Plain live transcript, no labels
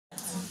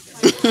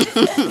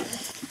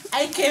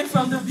I came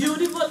from the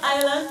beautiful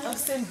island of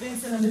St.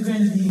 Vincent and the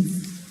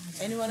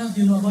Grenadines. Any one of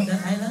you know about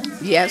that island?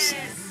 Yes.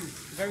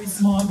 Very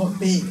small but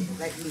big,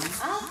 like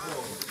this.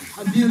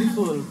 And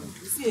beautiful. You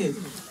see it?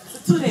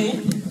 So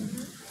today,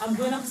 I'm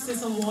going to say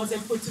some words I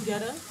put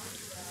together.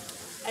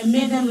 I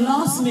made them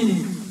last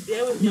minute.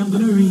 Bear with me, I'm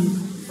going to read,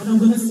 but I'm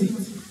going to sit.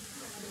 Is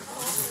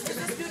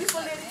this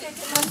beautiful lady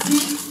taking my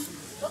seat?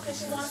 Okay,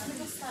 she wants me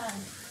to stand.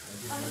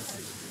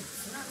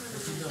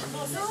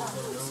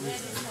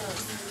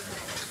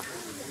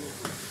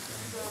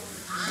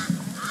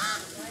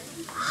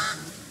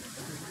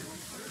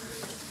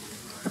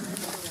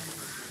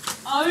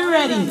 Are we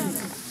ready?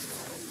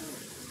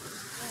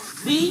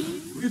 We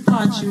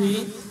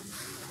repatriate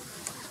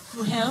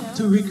to help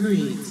to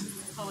recreate.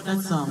 Oh,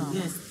 that song,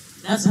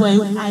 yes. That's why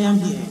I am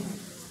here.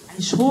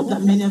 I hope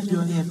that many of you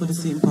are here for the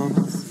same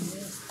purpose.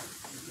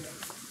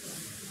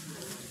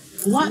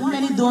 What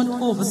many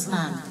don't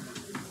understand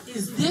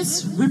is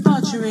this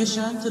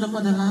repatriation to the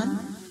motherland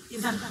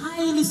is a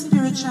highly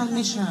spiritual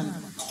mission.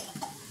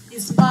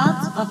 It's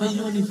part of a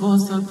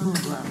universal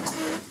program.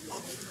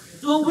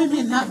 Though we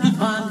may not be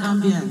born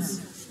Gambians,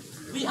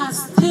 we are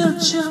still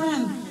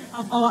children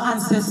of our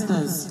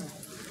ancestors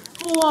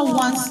who were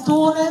once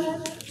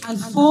stolen and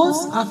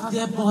forced off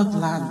their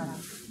birthland,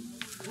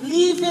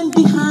 leaving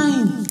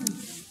behind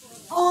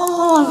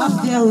all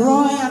of their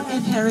royal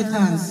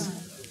inheritance.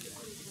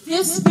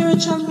 This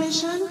spiritual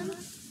mission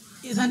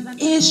is an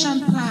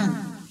ancient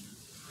plan.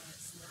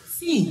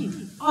 See,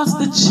 us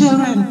the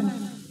children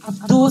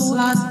of those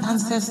last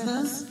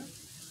ancestors,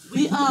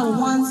 we are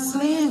once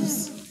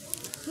slaves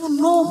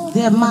who know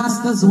their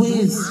master's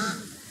ways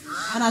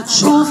and are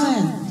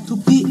chosen to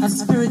be a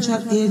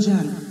spiritual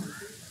agent.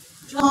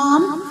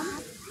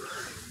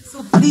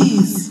 So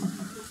please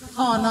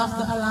turn off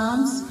the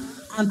alarms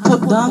and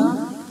put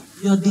down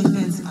your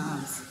defense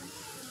arms.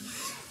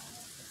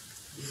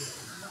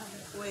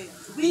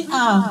 We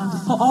are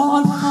for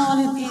all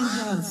fallen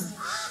angels.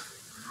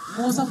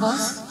 Most of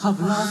us have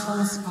lost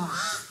our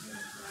sparks.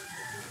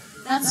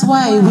 That's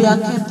why we are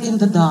kept in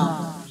the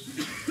dark.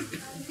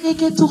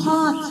 Take it to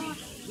heart.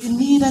 We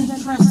need a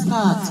fresh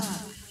start.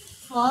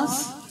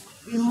 First,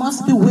 we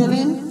must be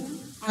willing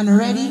and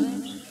ready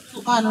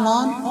to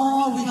unlearn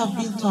all we have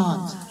been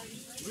taught.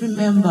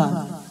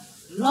 Remember,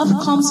 love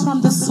comes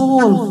from the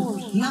soul,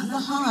 not the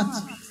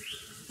heart.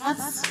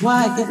 That's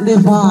why it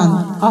lives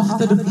on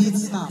after the beat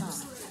stops.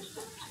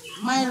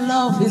 My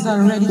love is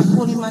already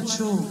fully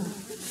mature.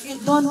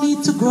 It don't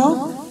need to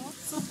grow,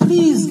 so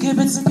please give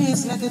it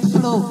space, let it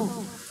flow.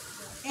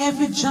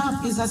 Every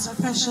drop is as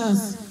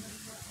precious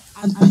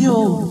and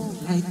pure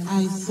like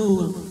ice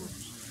soul.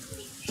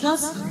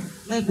 Just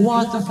like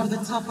water from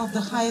the top of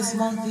the highest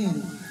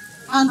mountain,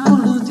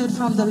 unpolluted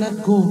from the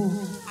let-go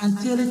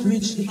until it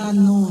reached the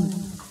unknown.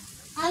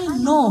 I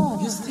know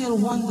you're still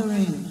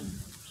wondering,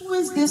 who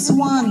is this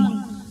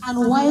one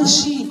and why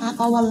is she at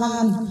our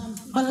land?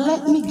 But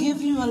let me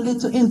give you a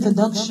little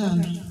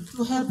introduction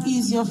to help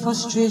ease your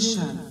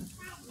frustration.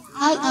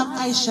 I am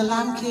Aisha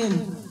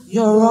Lamkin,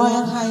 your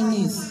Royal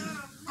Highness.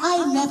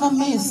 I never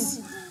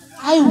miss.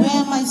 I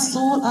wear my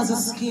soul as a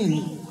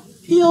skin,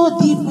 pure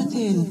deep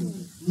within,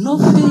 no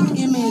fake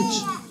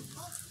image,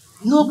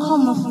 no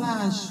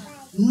camouflage,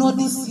 no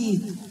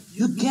deceit.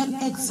 You get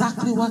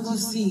exactly what you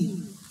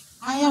see.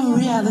 I am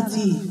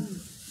reality,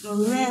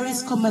 the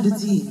rarest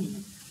commodity,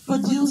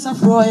 produce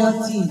of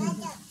royalty,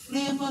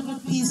 flavored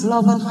with peace,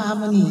 love, and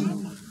harmony,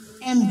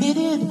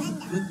 embedded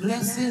with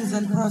blessings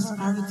and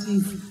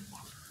prosperity.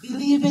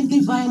 Believe in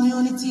divine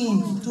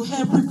unity to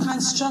help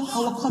reconstruct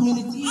our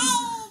communities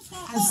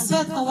and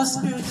set our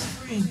spirits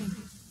free.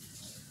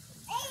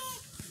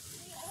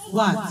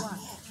 What?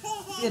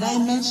 Did I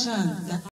mention that